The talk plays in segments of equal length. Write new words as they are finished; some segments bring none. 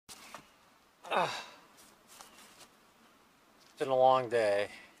It's been a long day.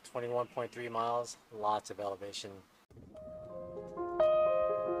 21.3 miles, lots of elevation.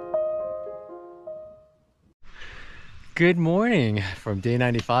 Good morning from day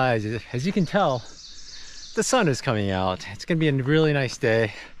 95. As you can tell, the sun is coming out. It's gonna be a really nice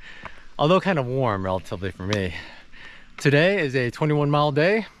day, although kind of warm relatively for me. Today is a 21-mile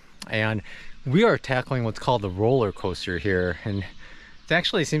day, and we are tackling what's called the roller coaster here. And it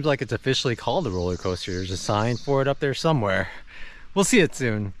actually seems like it's officially called the roller coaster. There's a sign for it up there somewhere. We'll see it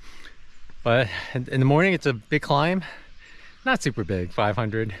soon. But in the morning, it's a big climb. Not super big,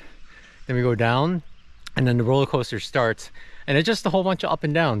 500. Then we go down, and then the roller coaster starts. And it's just a whole bunch of up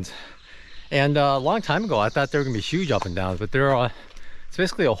and downs. And a long time ago, I thought there were gonna be huge up and downs, but it's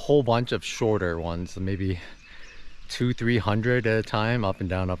basically a whole bunch of shorter ones, maybe 200-300 at a time, up and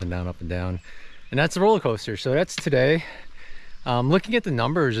down, up and down, up and down. And that's the roller coaster. So that's today. Looking at the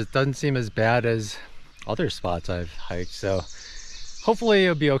numbers, it doesn't seem as bad as other spots I've hiked. So hopefully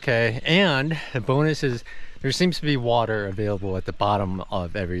it'll be okay. And the bonus is there seems to be water available at the bottom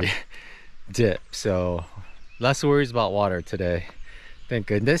of every dip. So less worries about water today. Thank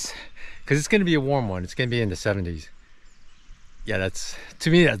goodness. Because it's going to be a warm one. It's going to be in the 70s. Yeah, to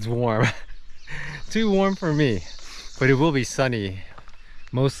me, that's warm. Too warm for me. But it will be sunny,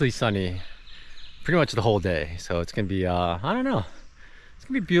 mostly sunny, pretty much the whole day. So it's gonna be, I don't know, it's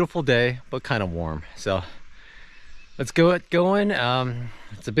gonna be a beautiful day, but kind of warm. So let's get going.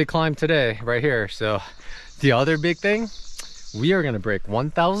 It's a big climb today, right here. So the other big thing, we are gonna break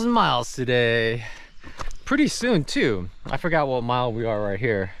 1,000 miles today. Pretty soon too. I forgot what mile we are right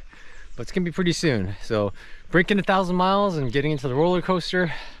here, but it's gonna be pretty soon. So breaking 1,000 miles and getting into the roller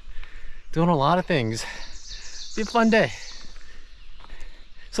coaster, doing a lot of things. Be a fun day.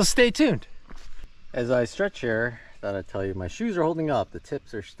 So stay tuned. As I stretch here, thought I'd tell you my shoes are holding up. The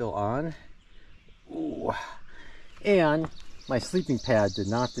tips are still on. Ooh. And my sleeping pad did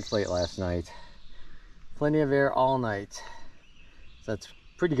not deflate last night. Plenty of air all night. So that's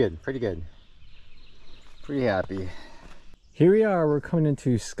pretty good, pretty good. Pretty happy. Here we are, we're coming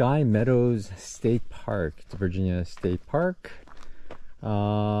into Sky Meadows State Park. It's Virginia State Park.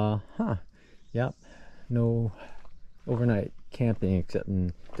 Yep. No overnight camping except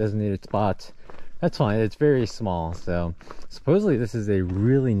in designated spots. That's fine, it's very small. So supposedly this is a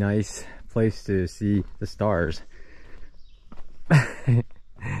really nice place to see the stars.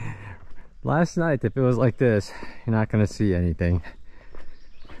 Last night, if it was like this, you're not gonna see anything.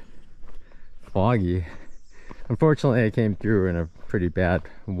 Foggy. Unfortunately, I came through in a pretty bad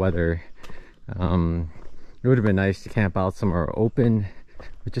weather. It would have been nice to camp out somewhere open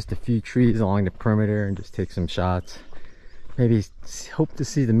with just a few trees along the perimeter and just take some shots. Maybe hope to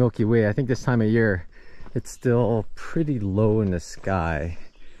see the Milky Way. I think this time of year it's still pretty low in the sky,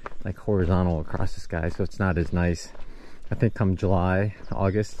 like horizontal across the sky, so it's not as nice. I think come July,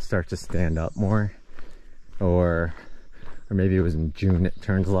 August, it starts to stand up more, or maybe it was in June it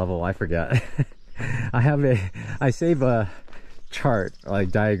turns level. I forget. I save a chart,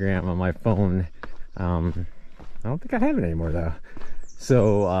 like diagram, on my phone. I don't think I have it anymore though.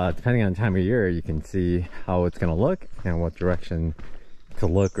 So depending on the time of year, you can see how it's gonna look and what direction to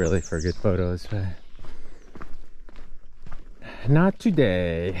look really for good photos. But not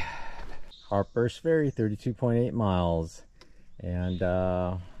today. Harper's Ferry, 32.8 miles. And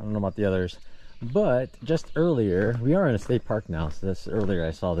I don't know about the others, but just earlier, we are in a state park now. So this earlier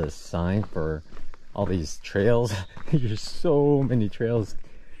I saw this sign for all these trails. There's so many trails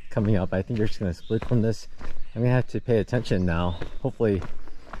coming up. I think you're just gonna split from this. I'm gonna have to pay attention now. Hopefully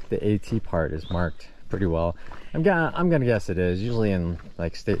the AT part is marked pretty well. I'm gonna guess it is. Usually in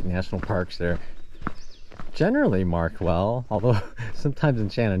like state and national parks, they're generally marked well, although sometimes in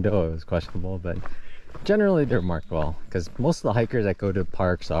Shenandoah it was questionable, but generally they're marked well because most of the hikers that go to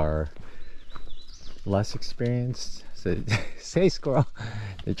parks are less experienced. So say squirrel,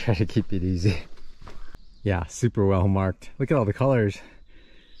 they try to keep it easy. Yeah, super well marked. Look at all the colors.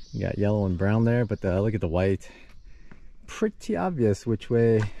 You got yellow and brown there, but look at the white. Pretty obvious which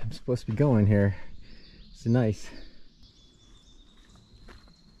way I'm supposed to be going here. It's nice.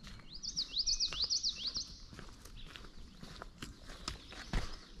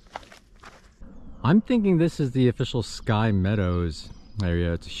 I'm thinking this is the official Sky Meadows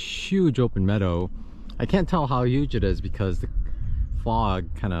area. It's a huge open meadow. I can't tell how huge it is because the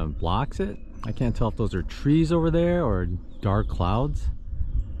fog kind of blocks it. I can't tell if those are trees over there or dark clouds.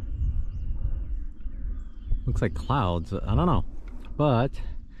 Looks like clouds, I don't know, but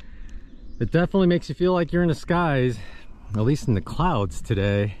it definitely makes you feel like you're in the skies, at least in the clouds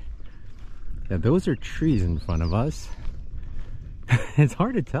today. Yeah, those are trees in front of us. It's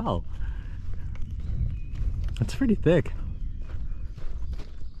hard to tell. It's pretty thick.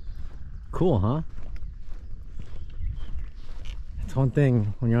 Cool, huh? It's one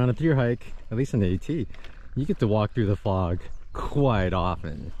thing when you're on a thru hike, at least on the AT, you get to walk through the fog quite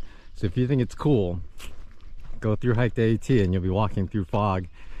often. So if you think it's cool, go through hike the AT and you'll be walking through fog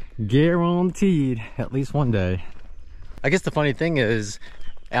guaranteed at least one day. I guess the funny thing is,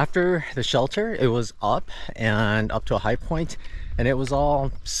 after the shelter, it was up and up to a high point, and it was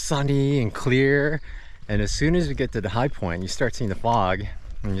all sunny and clear. And as soon as you get to the high point, you start seeing the fog,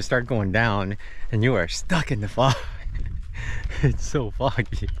 and you start going down, and you are stuck in the fog. It's so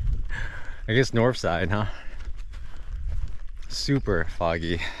foggy. I guess north side, huh? Super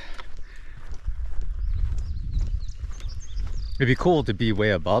foggy. It'd be cool to be way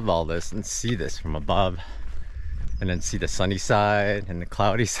above all this and see this from above, and then see the sunny side and the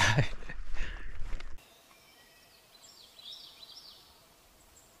cloudy side.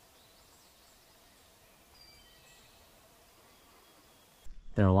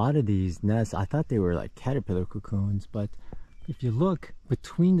 There are a lot of these nests. I thought they were like caterpillar cocoons, but if you look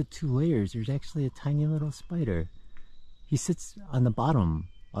between the two layers, there's actually a tiny little spider. He sits on the bottom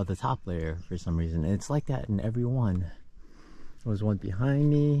of the top layer for some reason, and it's like that in every one. There was one behind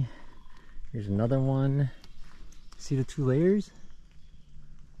me. Here's another one. See the two layers?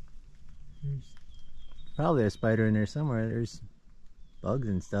 There's probably a spider in there somewhere. There's bugs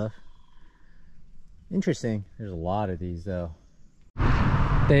and stuff. Interesting. There's a lot of these though.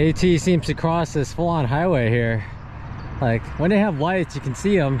 The AT seems to cross this full-on highway here. Like when they have lights, you can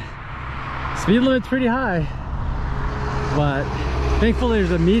see them. Speed limit's pretty high, but thankfully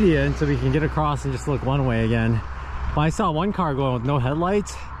there's a median so we can get across and just look one way again. But I saw one car going with no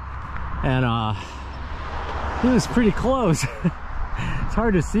headlights, and he was pretty close. It's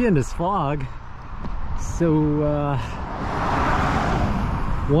hard to see in this fog. So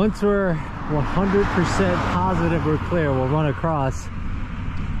once we're 100% positive we're clear, we'll run across,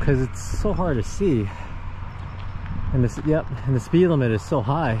 because it's so hard to see. And this, yep, and the speed limit is so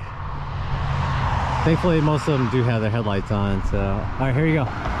high. Thankfully most of them do have their headlights on. So all right, here you go.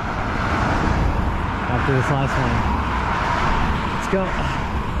 After this last one, let's go.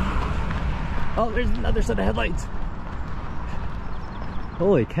 Oh, there's another set of headlights.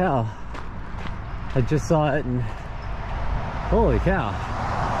 Holy cow. I just saw it and holy cow.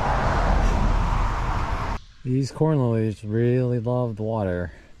 These corn lilies really love the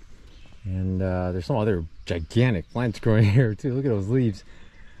water. And there's some other gigantic plants growing here too. Look at those leaves.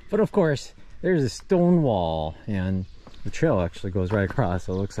 But of course, there's a stone wall, and the trail actually goes right across.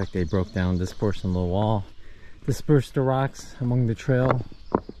 So it looks like they broke down this portion of the wall, dispersed the rocks among the trail,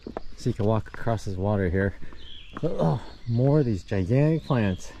 so you can walk across this water here. But, oh, more of these gigantic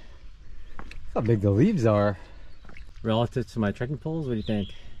plants. Look how big the leaves are relative to my trekking poles. What do you think?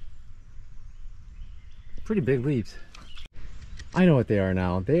 Pretty big leaves. I know what they are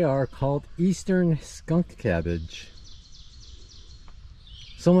now. They are called Eastern skunk cabbage.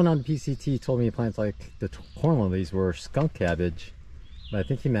 Someone on PCT told me plants like the corn lilies were skunk cabbage, but I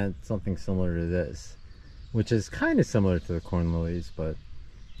think he meant something similar to this, which is kind of similar to the corn lilies, but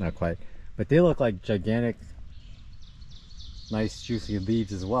not quite. But they look like gigantic, nice juicy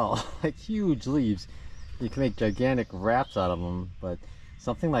leaves as well. Like huge leaves. You can make gigantic wraps out of them, but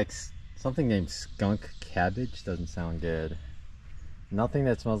something named skunk cabbage doesn't sound good. Nothing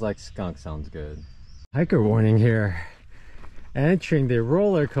that smells like skunk sounds good. Hiker warning here. Entering the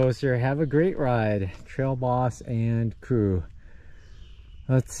roller coaster. Have a great ride. Trail boss and crew.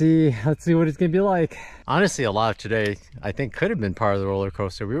 Let's see what it's gonna be like. Honestly, a lot of today I think could have been part of the roller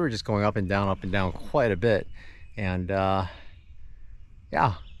coaster. We were just going up and down quite a bit. And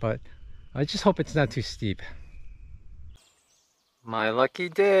yeah, but I just hope it's not too steep. My lucky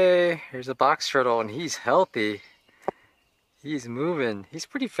day. Here's a box turtle and he's healthy. He's moving. He's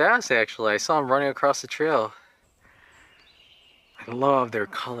pretty fast actually. I saw him running across the trail. I love their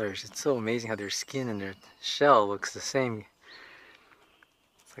colors. It's so amazing how their skin and their shell looks the same.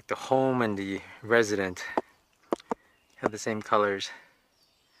 It's like the home and the resident have the same colors.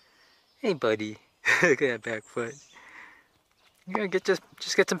 Hey buddy. Look at that back foot. You gotta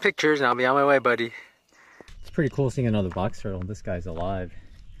just get some pictures and I'll be on my way, buddy. It's pretty cool seeing another box turtle. This guy's alive.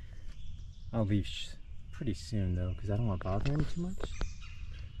 I'll leave pretty soon though, because I don't want to bother him too much.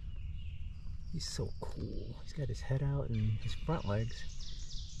 He's so cool. He's got his head out and his front legs.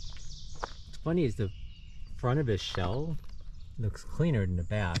 What's funny is the front of his shell looks cleaner than the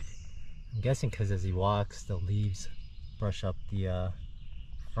back. I'm guessing because as he walks, the leaves brush up the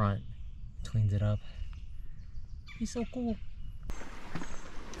front, cleans it up. He's so cool.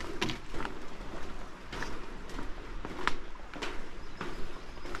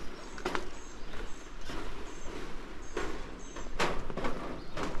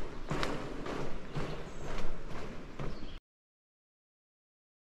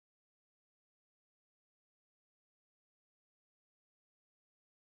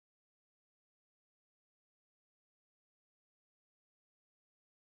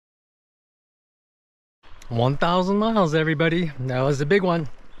 1,000 miles, everybody. That was the big one.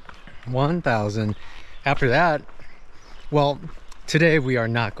 1,000. After that, well, today we are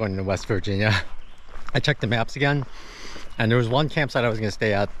not going to West Virginia. I checked the maps again, and there was one campsite I was going to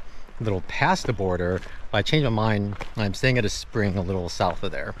stay at a little past the border, but I changed my mind. I'm staying at a spring a little south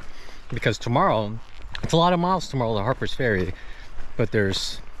of there, because tomorrow, it's a lot of miles tomorrow to Harper's Ferry, but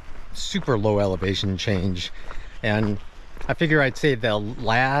there's super low elevation change, and I figure I'd save the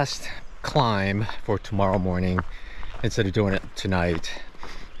last climb for tomorrow morning instead of doing it tonight,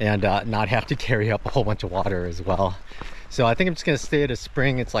 and not have to carry up a whole bunch of water as well. So I think I'm just gonna stay at a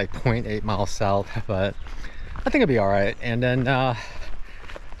spring. It's like 0.8 miles south, but I think it'll be all right. And then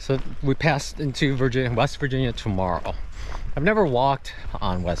so we passed into West Virginia tomorrow. I've never walked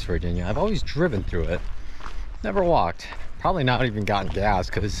on West Virginia. I've always driven through it, never walked. Probably not even gotten gas,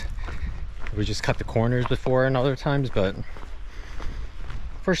 because we just cut the corners before and other times, but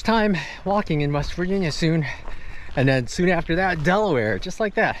first time walking in West Virginia soon. And then soon after that, Delaware, just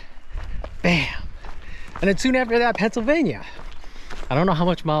like that. Bam. And then soon after that, Pennsylvania. I don't know how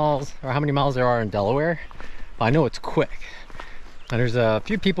much miles or how many miles there are in Delaware, but I know it's quick. And there's a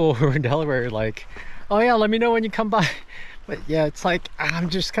few people who are in Delaware like, oh yeah, let me know when you come by. But yeah, it's like, I'm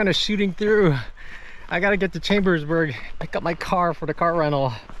just kind of shooting through. I gotta get to Chambersburg, pick up my car for the car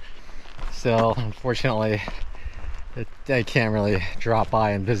rental. So unfortunately, I can't really drop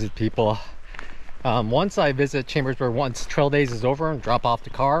by and visit people. Once I visit Chambersburg, once trail days is over and drop off the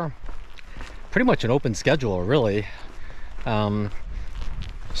car, pretty much an open schedule, really.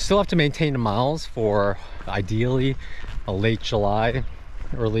 Still have to maintain the miles for ideally a late July,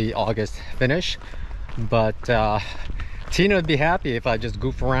 early August finish. But Tina would be happy if I just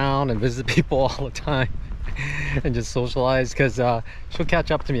goof around and visit people all the time and just socialize, because she'll catch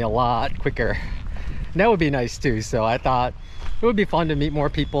up to me a lot quicker. And that would be nice too. So I thought it would be fun to meet more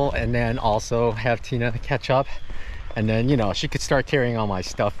people and then also have Tina catch up. And then, you know, she could start carrying all my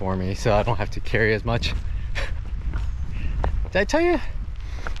stuff for me so I don't have to carry as much. Did I tell you?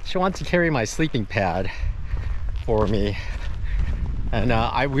 She wants to carry my sleeping pad for me.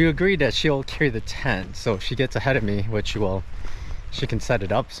 And we agreed that she'll carry the tent. So if she gets ahead of me, which she will, she can set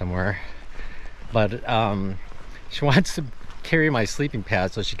it up somewhere. But she wants to carry my sleeping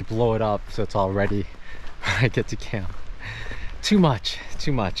pad so she can blow it up so it's all ready when I get to camp. Too much,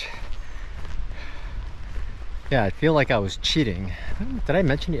 too much. Yeah, I feel like I was cheating. Did I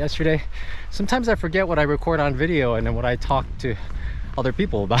mention it yesterday? Sometimes I forget what I record on video and then what I talk to other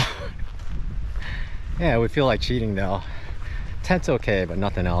people about. Yeah, it would feel like cheating though. Tent's okay, but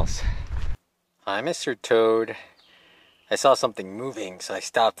nothing else. Hi, Mr. Toad. I saw something moving, so I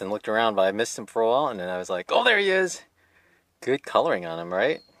stopped and looked around, but I missed him for a while, and then I was like, oh, there he is. Good coloring on him,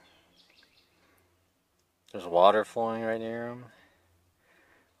 right? There's water flowing right near him.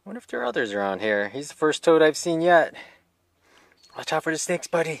 I wonder if there are others around here. He's the first toad I've seen yet. Watch out for the snakes,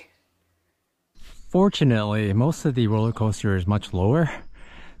 buddy. Fortunately, most of the roller coaster is much lower,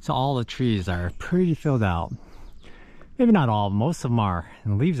 so all the trees are pretty filled out. Maybe not all, most of them are.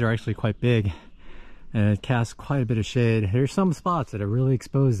 And the leaves are actually quite big, and it casts quite a bit of shade. There's some spots that are really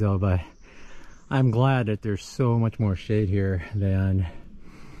exposed though, but I'm glad that there's so much more shade here than,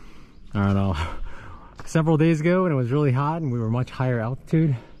 I don't know, several days ago when it was really hot and we were much higher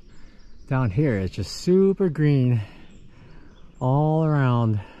altitude. Down here it's just super green all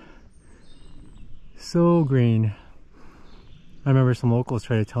around. So green. I remember some locals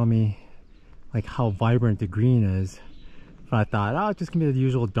tried to tell me like how vibrant the green is. But I thought, oh, it's just gonna be the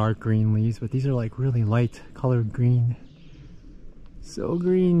usual dark green leaves, but these are like really light colored green. So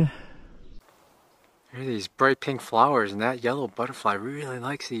green. There are these bright pink flowers, and that yellow butterfly really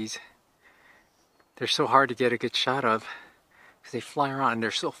likes these. They're so hard to get a good shot of because they fly around and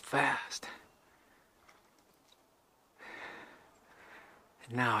they're so fast.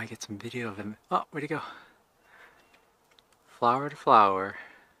 And now I get some video of him. Oh, where'd he go? Flower to flower.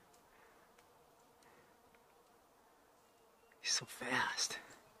 He's so fast.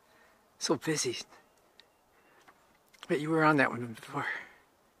 So busy. Bet you were on that one before.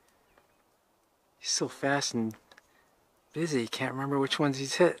 He's so fast and busy, can't remember which ones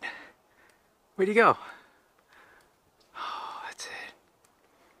he's hit. Where'd he go? Oh, that's it.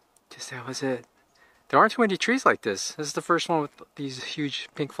 Just that was it. There aren't too many trees like this. This is the first one with these huge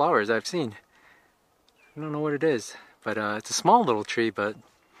pink flowers I've seen. I don't know what it is, but it's a small little tree, but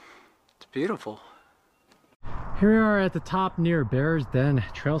it's beautiful. Here we are at the top near Bear's Den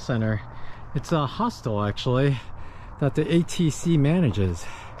Trail Center. It's a hostel actually that the ATC manages.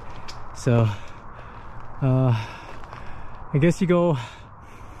 So I guess you go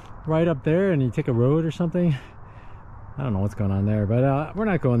right up there and you take a road or something. I don't know what's going on there, but we're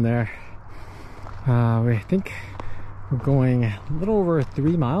not going there. I think we're going a little over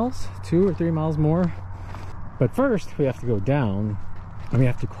 3 miles, 2 or 3 miles more. But first, we have to go down and we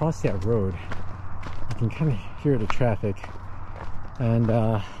have to cross that road. You can kind of hear the traffic. And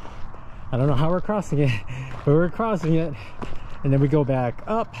I don't know how we're crossing it, but we're crossing it. And then we go back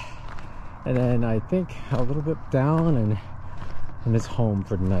up. And then I think a little bit down and it's home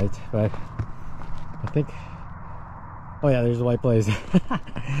for the night. But I think, oh yeah, there's a white blaze.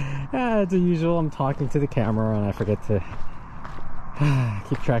 As usual, I'm talking to the camera and I forget to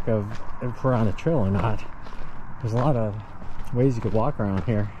keep track of if we're on a trail or not. There's a lot of ways you could walk around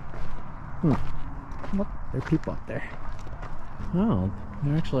here. Look, there are people up there. Oh,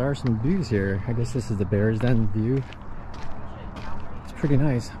 there actually are some views here. I guess this is the Bear's Den view. It's pretty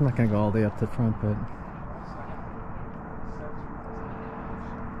nice. I'm not gonna go all the way up to the front, but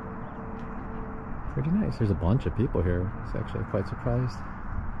pretty nice. There's a bunch of people here. I was actually quite surprised.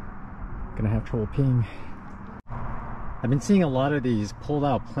 Gonna have trouble peeing. I've been seeing a lot of these pulled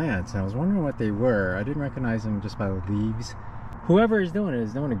out plants and I was wondering what they were. I didn't recognize them just by the leaves. Whoever is doing it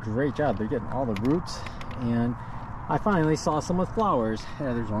is doing a great job. They're getting all the roots, and I finally saw some with flowers.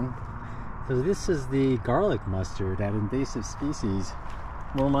 Yeah, there's one. So this is the garlic mustard, that invasive species.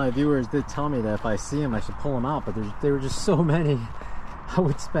 One of my viewers did tell me that if I see them I should pull them out, but there were just so many. I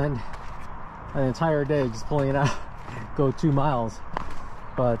would spend an entire day just pulling it out, go 2 miles.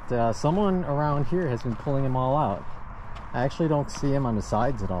 But someone around here has been pulling them all out. I actually don't see them on the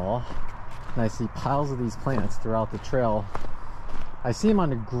sides at all. And I see piles of these plants throughout the trail. I see them on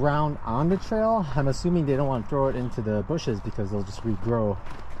the ground on the trail. I'm assuming they don't want to throw it into the bushes because they'll just regrow.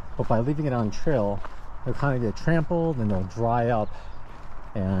 But by leaving it on trail, they'll kind of get trampled and they'll dry up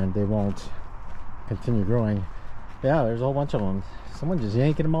and they won't continue growing. Yeah, there's a whole bunch of them. Someone just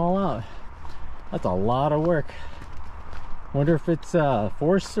yanking them all out. That's a lot of work. Wonder if it's a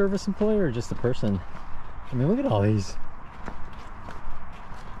Forest Service employee or just a person. I mean, look at all these.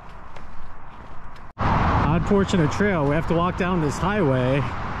 Unfortunate trail. We have to walk down this highway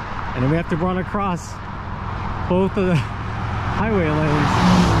and then we have to run across both of the highway lanes.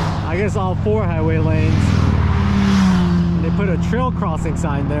 I guess all 4 highway lanes. And they put a trail crossing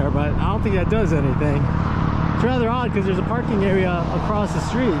sign there, but I don't think that does anything. It's rather odd because there's a parking area across the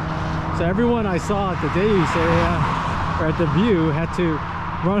street. So everyone I saw at the Deus area or at the view had to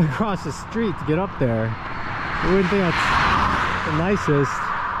run across the street to get up there. You wouldn't think that's the nicest.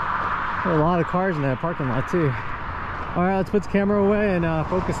 There are a lot of cars in that parking lot too. All right, let's put the camera away and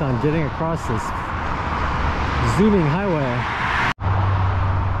focus on getting across this zooming highway.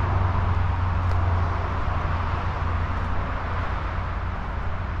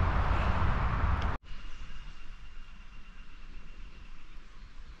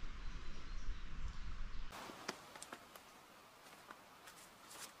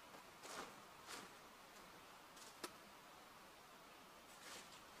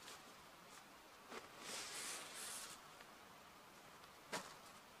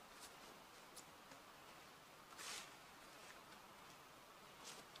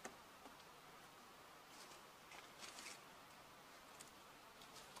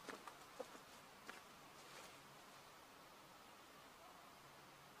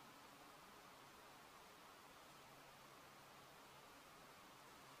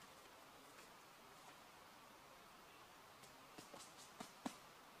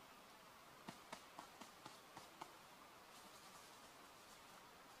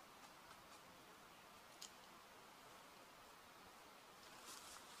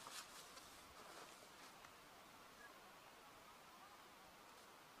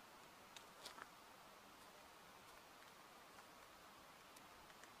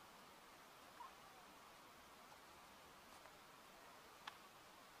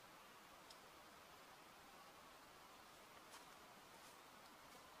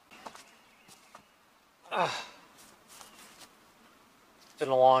 It's been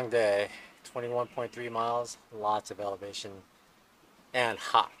a long day. 21.3 miles, lots of elevation, and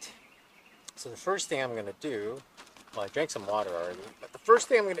hot. So the first thing I'm gonna do, well, I drank some water already, but the first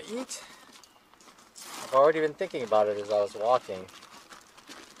thing I'm gonna eat, I've already been thinking about it as I was walking.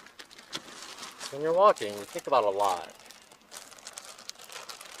 So when you're walking, you think about a lot.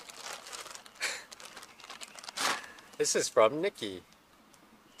 This is from Nikki.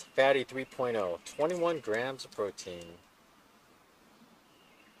 It's Fatty 3.0, 21 grams of protein.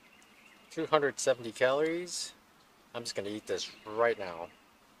 270 calories. I'm just gonna eat this right now.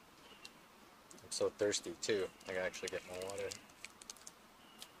 I'm so thirsty too. I can actually get more water.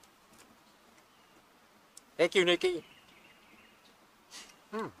 Thank you, Nikki.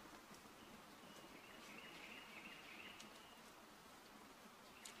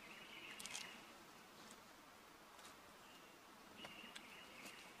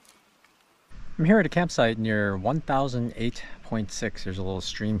 I'm here at a campsite near 1008.6. There's a little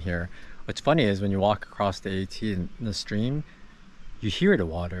stream here. What's funny is when you walk across the AT in the stream, you hear the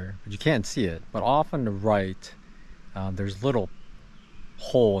water, but you can't see it. But off on the right, there's a little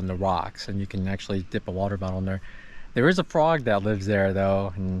hole in the rocks, and you can actually dip a water bottle in there. There is a frog that lives there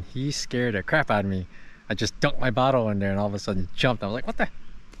though, and he scared the crap out of me. I just dunked my bottle in there, and all of a sudden it jumped. I was like, what the?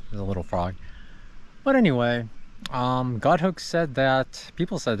 There's a little frog. But anyway, Godhook said that,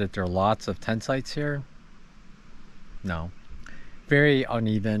 people said that there are lots of tent sites here. No. Very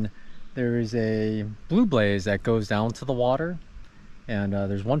uneven. There is a blue blaze that goes down to the water, and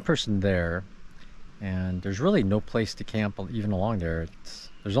there's one person there, and there's really no place to camp even along there.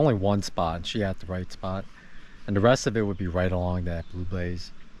 There's only one spot, and she had the right spot, and the rest of it would be right along that blue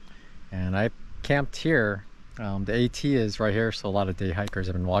blaze. And I camped here. The AT is right here, so a lot of day hikers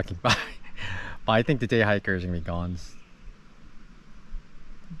have been walking by. But I think the day hikers are gonna be gone.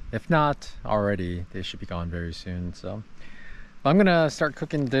 If not already, they should be gone very soon. So I'm gonna start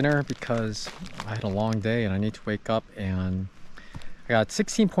cooking dinner because I had a long day and I need to wake up. And I got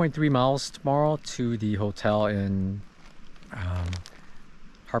 16.3 miles tomorrow to the hotel in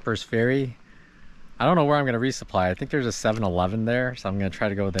Harper's Ferry. I don't know where I'm gonna resupply. I think there's a 7-Eleven there, so I'm gonna try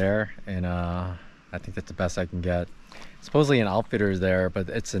to go there, and I think that's the best I can get. Supposedly an Outfitter's there, but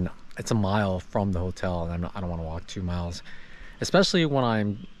it's a mile from the hotel, and I don't want to walk 2 miles, especially when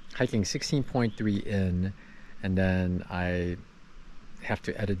I'm hiking 16.3 in, and then I have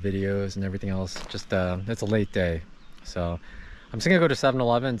to edit videos and everything else. Just it's a late day, so I'm just gonna go to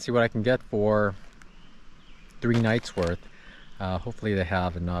 7-Eleven and see what I can get for 3 nights worth. Hopefully they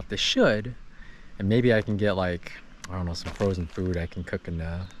have enough. They should, and maybe I can get, like, I don't know, some frozen food I can cook in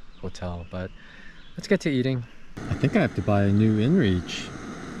the hotel. But let's get to eating. I think I have to buy a new inReach.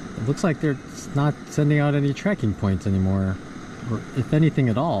 It looks like they're not sending out any tracking points anymore, or if anything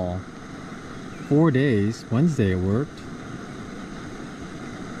at all. 4 days. Wednesday it worked.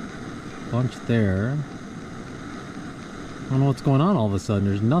 Bunch there. I don't know what's going on all of a sudden.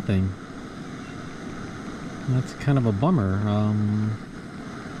 There's nothing. That's kind of a bummer.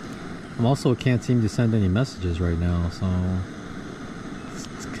 I also can't seem to send any messages right now, so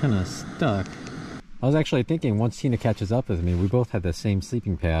it's kind of stuck. I was actually thinking, once Tina catches up with me, we both had the same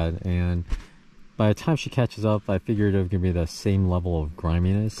sleeping pad, and by the time she catches up, I figured it was going to be the same level of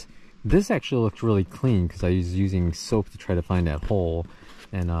griminess. This actually looks really clean because I was using soap to try to find that hole,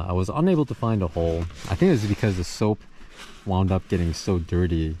 and I was unable to find a hole. I think it was because the soap wound up getting so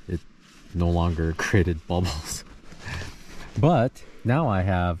dirty, it no longer created bubbles. But now I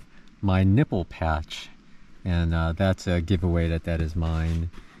have my nipple patch, and that's a giveaway that is mine.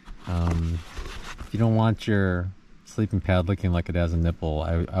 If you don't want your sleeping pad looking like it has a nipple,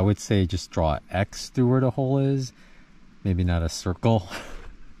 I would say just draw an X through where the hole is, maybe not a circle.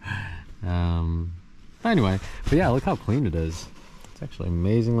 Anyway, but yeah, look how clean it is. It's actually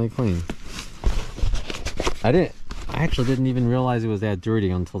amazingly clean. I actually didn't even realize it was that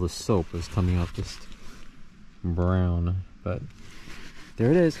dirty until the soap was coming up just brown. But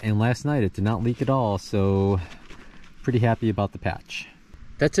there it is, and last night it did not leak at all, so pretty happy about the patch.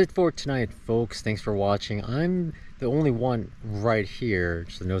 That's it for tonight, folks. Thanks for watching. I'm the only one right here,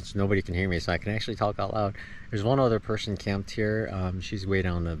 so nobody can hear me, so I can actually talk out loud. There's one other person camped here. She's way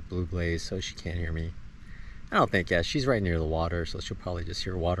down the blue blaze, so she can't hear me. I don't think, yeah, she's right near the water, so she'll probably just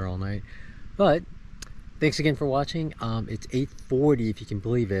hear water all night. But thanks again for watching. It's 8:40, if you can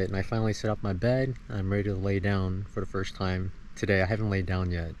believe it, and I finally set up my bed. I'm ready to lay down for the first time today. I haven't laid down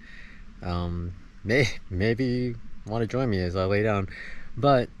yet. Maybe you want to join me as I lay down.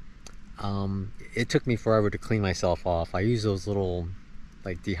 But it took me forever to clean myself off. I use those little,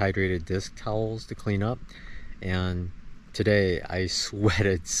 like, dehydrated disc towels to clean up, and today I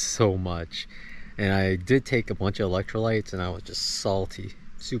sweated so much, and I did take a bunch of electrolytes, and I was just salty,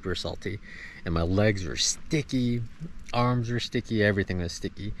 super salty, and my legs were sticky, arms were sticky, everything was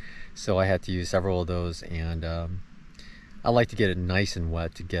sticky. So I had to use several of those, and I like to get it nice and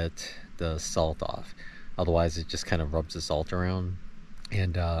wet to get the salt off. Otherwise it just kind of rubs the salt around.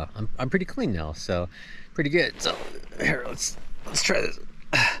 And I'm pretty clean now, so pretty good. So here, let's try this.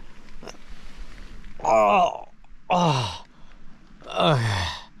 Oh,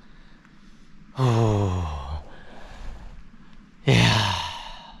 yeah.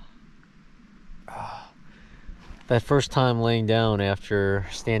 That first time laying down after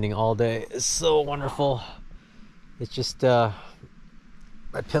standing all day is so wonderful. It's just my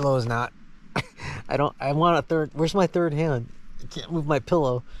pillow is not. I want a third. Where's my third hand? I can't move my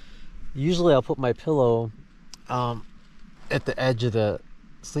pillow. Usually I'll put my pillow at the edge of the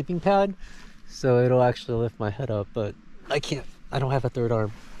sleeping pad, so it'll actually lift my head up, but I can't. I don't have a third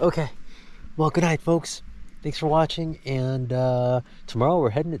arm. Okay, Well, good night, folks. Thanks for watching, and tomorrow we're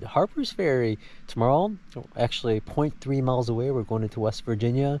heading to Harper's Ferry. Tomorrow, actually 0.3 miles away, we're going into West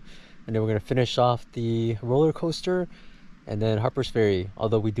Virginia, and then we're going to finish off the roller coaster, and then Harper's Ferry,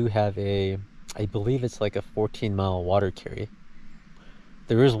 although we do have I believe it's like a 14-mile water carry.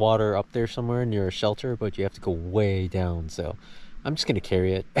 There is water up there somewhere near a shelter, but you have to go way down, so I'm just going to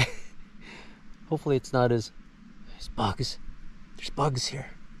carry it. Hopefully it's not as... There's bugs. There's bugs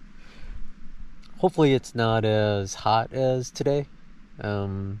here. Hopefully it's not as hot as today.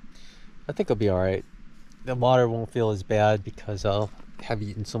 I think I'll be alright. The water won't feel as bad because I'll have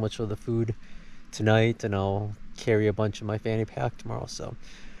eaten so much of the food tonight, and I'll carry a bunch of my fanny pack tomorrow. So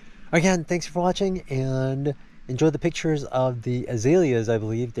again, thanks for watching, and enjoy the pictures of the azaleas. I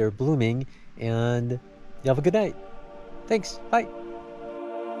believe they're blooming, and you have a good night. Thanks. Bye.